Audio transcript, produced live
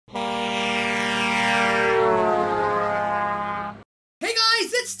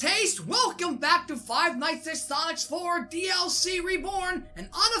welcome back to Five Nights at Sonic's 4 DLC Reborn, an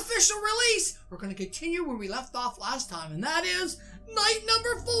unofficial release. We're going to continue where we left off last time, and that is night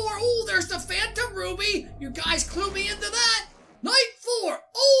number 4. Oh, there's the Phantom Ruby. You guys clue me into that. Night 4.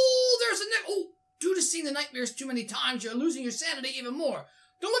 Oh, there's a oh, due to seeing the nightmares too many times, you're losing your sanity even more.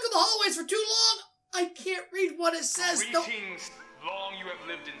 Don't look at the hallways for too long. I can't read what it says. Greetings, long you have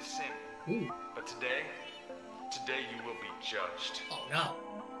lived in sin. Ooh. But today you will be judged. Oh no.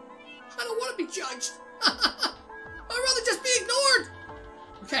 I don't want to be judged. I'd rather just be ignored.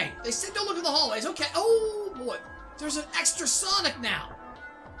 Okay, they said don't look at the hallways. Okay. Oh boy, there's an extra Sonic now.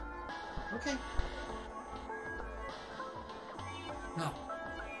 Okay. No.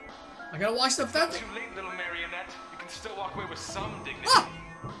 I gotta watch the vent. Too late, little marionette. You can still walk away with some dignity. Ah!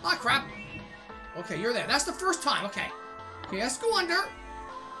 Ah, crap. Okay, you're there. That's the first time. Okay. Okay, let's go under.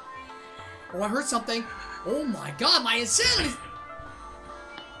 Oh, I heard something. Oh my god, my insanity.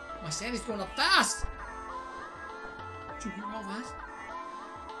 My sanity's going up fast. Did you hear all that?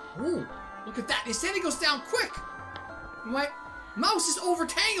 Oh, look at that. The sanity goes down quick. My mouse is over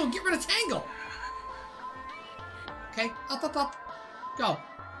Tangle. Get rid of Tangle. Okay, up, up, up. Go.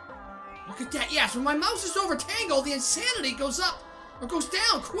 Look at that. Yes, when my mouse is over Tangle, the insanity goes up or goes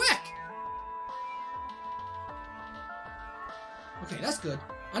down quick. Okay, that's good.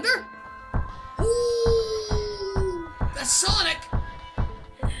 Under? Ooh, that's Sonic.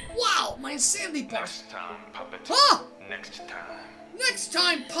 Wow, my insanity bar. Next time, puppet. Ah! Next time. Next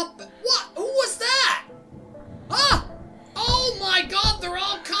time, puppet. What? Who was that? Ah! Oh my god, they're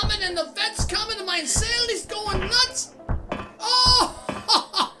all coming and the vet's coming and my insanity's going nuts. Oh,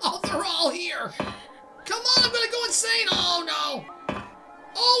 they're all here. Come on, I'm gonna go insane. Oh no.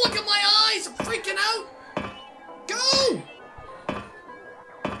 Oh, look at my eyes. I'm freaking out. Go.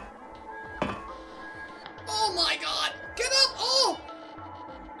 Oh my god. Get up. Oh.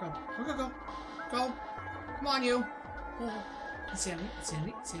 Go. Go, go, go. Go. Come on, you. Oh. Insanity.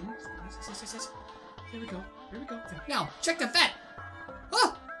 Insanity. Insanity. Yes. Here we go. Here we go. Now, check the vet.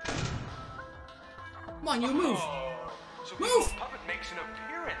 Oh. Come on, you move. Oh, so Move. the puppet makes an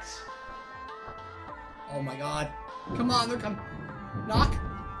appearance. Oh my god. Come on, they're coming. Knock.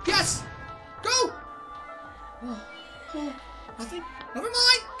 Yes. Go. Oh. Nothing. Never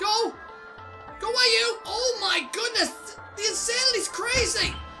mind. Go. Go away, you. Oh my goodness. The insanity's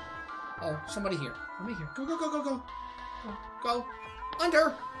crazy. Oh, somebody here. Somebody here. Go, go, go, go, go. Go, go.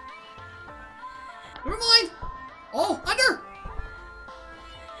 Under. Never mind. Oh, under.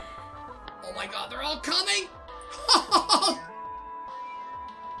 Oh my god, they're all coming.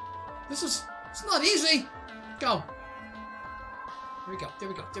 It's not easy. Go. There we go. There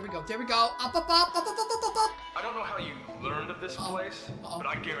we go. There we go. There we go. Up, up, up, up, up, up, up, up. I don't know how you learned of this place, but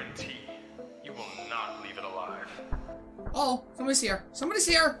I guarantee you will not leave it alive. Oh, somebody's here. Somebody's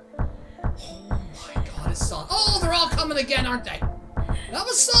here. Oh my god, it's Sonic. Oh, they're all coming again, aren't they? That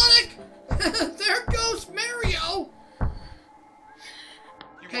was Sonic. There goes Mario.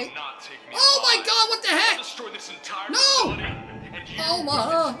 You will not take me Oh my alive. god, what the heck? I'll destroy this entire No. facility, and you Oh my,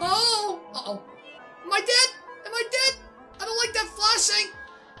 uh-oh. Am I dead? Am I dead? I don't like that flashing.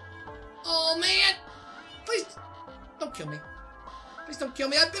 Oh man. Please, don't kill me. Please don't kill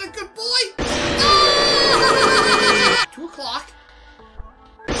me. I've been a good boy. Ah! 2 o'clock.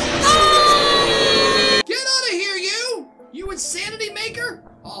 Ah! Get out of here, you! You insanity maker!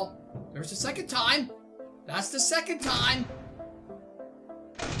 Oh, there's the second time. That's the second time.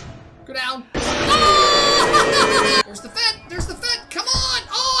 Go down. Ah! There's the vent. There's the vent. Come on.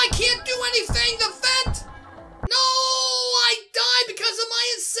 Oh, I can't do anything. The vent. No, I died because of my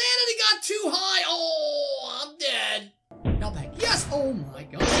insanity got too high. Oh, I'm dead. Now back. Yes. Oh my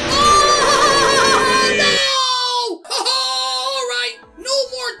god. Oh, no. Oh, all right. No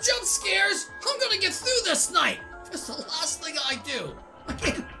more jump scares. I'm gonna get through this night. That's the last thing I do. I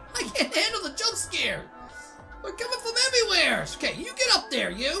can't handle the jump scare. They're coming from everywhere. Okay, you get up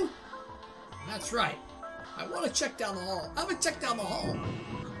there, you. That's right. I want to check down the hall. I'm gonna check down the hall.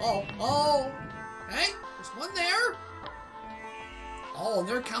 Oh. Hey, there's one there. Oh,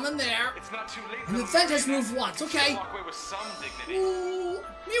 they're coming there. It's not too late. And the vent has moved once. Okay. Walk away with some dignity. Ooh.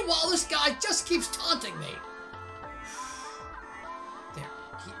 Meanwhile, this guy just keeps taunting me. There.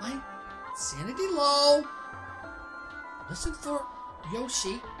 Keep my sanity low. Listen for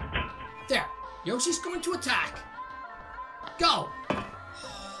Yoshi. There. Yoshi's going to attack. Go.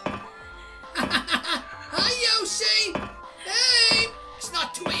 Hi, Yoshi. Hey. It's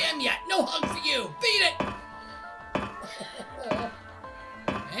not 2 a.m. yet. No hug for you. Beat it.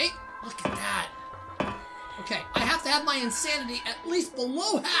 Hey, look at that. Okay, I have to have my insanity at least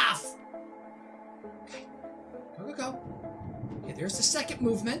below half. Okay. Go, go, go. Okay, there's the second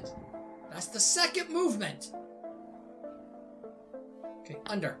movement. That's the second movement. Okay,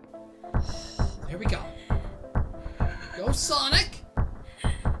 under. There we go. Go, Sonic.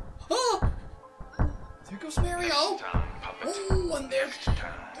 Oh! There goes Mario. Oh, and there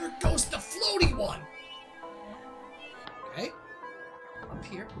goes the floaty one. Okay. Up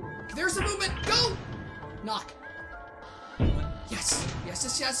here. There's the movement. Go! Knock. Yes. Yes,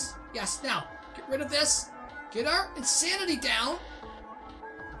 yes, yes. Yes, now, get rid of this. Get our insanity down.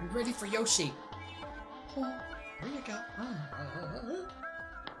 Be ready for Yoshi. Oh, there you go.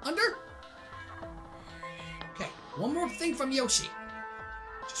 Under. Okay, one more thing from Yoshi.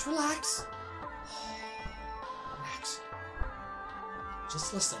 Just relax. Relax.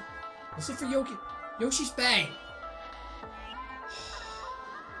 Just listen. Listen for Yoshi's bang.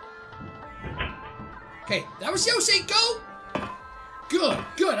 Okay, that was Yoshi. Go! Good,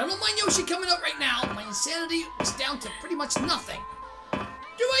 good. I don't mind Yoshi coming up right now. My insanity is down to pretty much nothing.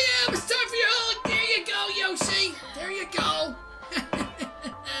 Here I am. It's time for your hug. There you go, Yoshi. There you go.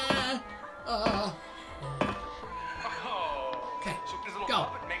 Okay, so this little go.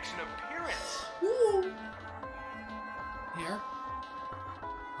 puppet makes an appearance. Woo. Here.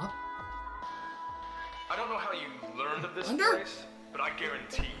 Up. I don't know how you learned of this Under. place, but I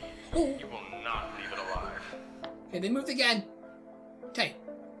guarantee you will not leave it alive. Okay, they moved again. Okay,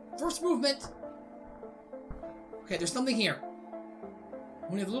 first movement. Okay, there's something here.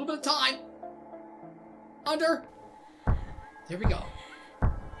 We have a little bit of time. Under. There we go.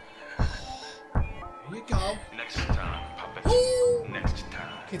 There you go. Next time, puppet. Ooh. Next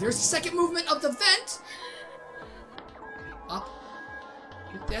time. Okay, there's the second movement of the vent. Up.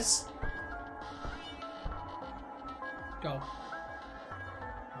 Get this. Go.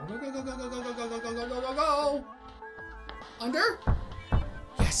 Go, go, go, go, go, go, go, go, go, go, go, go, go, go. Under.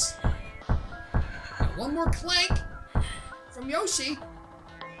 Yes. Got one more clank from Yoshi.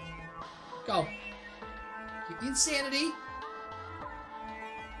 Go. Keep the insanity.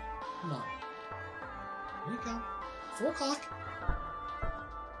 Come on. Here you go. 4 o'clock.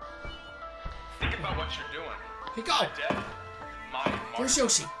 Think about what you're doing. Here you go. Death, my Where's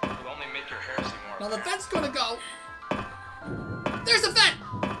Yoshi? will only make your hair seem more. Now the vent's gonna go. There's the vent!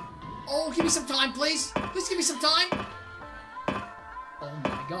 Oh, give me some time, please. Please give me some time. Oh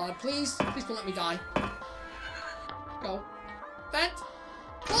my god, please. Please don't let me die. Go. Vent.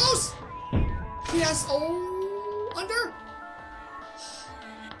 Close! Yes. Oh, under.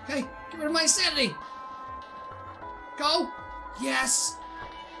 Okay, get rid of my insanity. Go. Yes.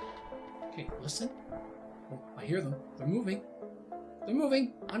 Okay, listen. Oh, I hear them. They're moving. They're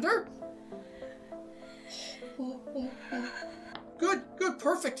moving. Under. Oh, oh, oh. Good, good,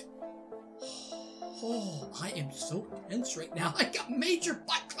 perfect. Oh, I am so tense right now. I got major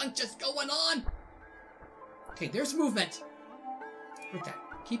butt clenches going on. Okay, there's movement. With that,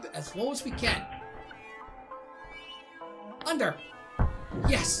 keep it as low as we can. Under.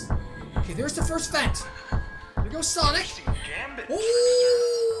 Yes. Okay, there's the first vent. There goes Sonic.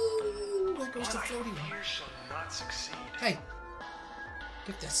 Oh, there goes the floaty one. Not succeed. Hey,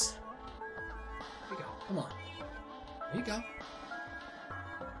 get this. Here you go. Come on. There you go.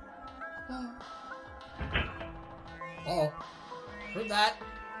 Oh. Oh. Heard that.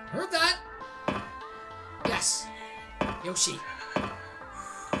 Heard that. Yes. Yoshi.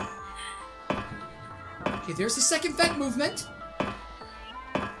 Okay, there's the second vent movement.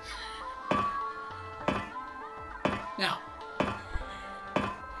 Now.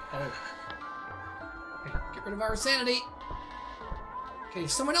 Oh. Okay, get rid of our sanity. Okay,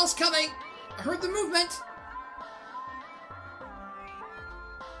 someone else coming. I heard the movement.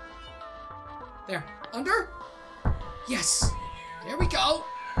 There. Under? Yes. There we go.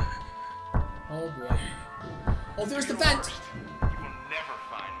 Oh boy. Oh, there's the vent. You will never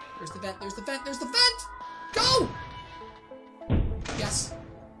find me. There's the vent. There's the vent. There's the vent. Go! Yes.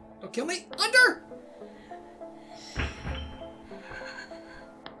 Don't kill me. Under!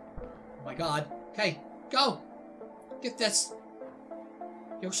 Oh my god. Okay. Go. Get this.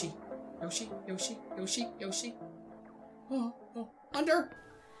 Yoshi. Yoshi. Yoshi. Yoshi. Yoshi. Oh. Oh. Under.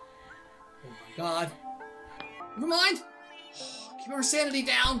 Oh my god. Never mind. Keep our sanity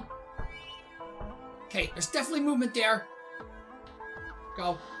down. Okay, there's definitely movement there.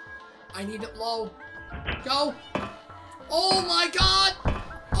 Go. I need it low. Go. Oh my god.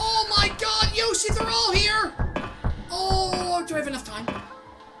 Oh my god, Yoshi, they're all here. Oh, do I have enough time?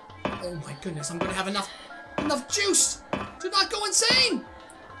 Oh my goodness, I'm gonna have enough juice to not go insane.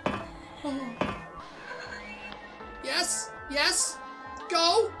 Oh. Yes, yes.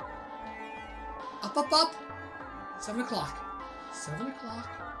 Go. Up, up, up. 7 o'clock. 7 o'clock.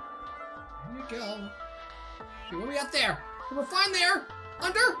 There you go. Okay, what are we at there? We're fine there.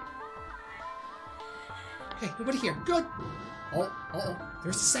 Under. Okay, nobody here. Good. Oh,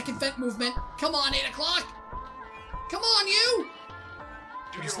 there's the second vent movement. Come on, 8 o'clock. Come on, you.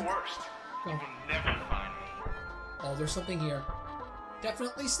 Do your worst. Go. You will never find me. Oh, there's something here.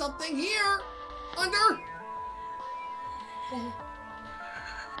 Definitely something here. Under. Oh.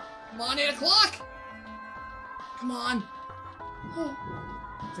 Come on, 8 o'clock. Come on. Oh.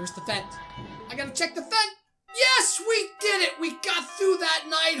 There's the vent. I gotta check the vent. Yes, we did it. We got through that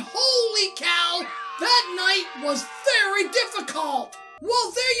night. Holy cow. That night was very difficult.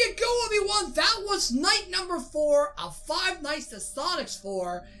 Well, there you go, everyone. That was night number 4 of Five Nights at Sonic's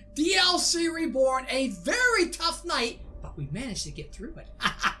 4 DLC Reborn. A very tough night, but we managed to get through it.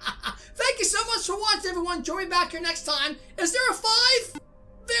 Thank you so much for watching, everyone. Join me back here next time. Is there a 5?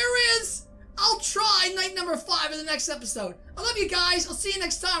 There is. I'll try night number 5 in the next episode. I love you guys. I'll see you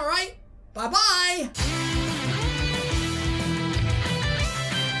next time, all right? Bye-bye.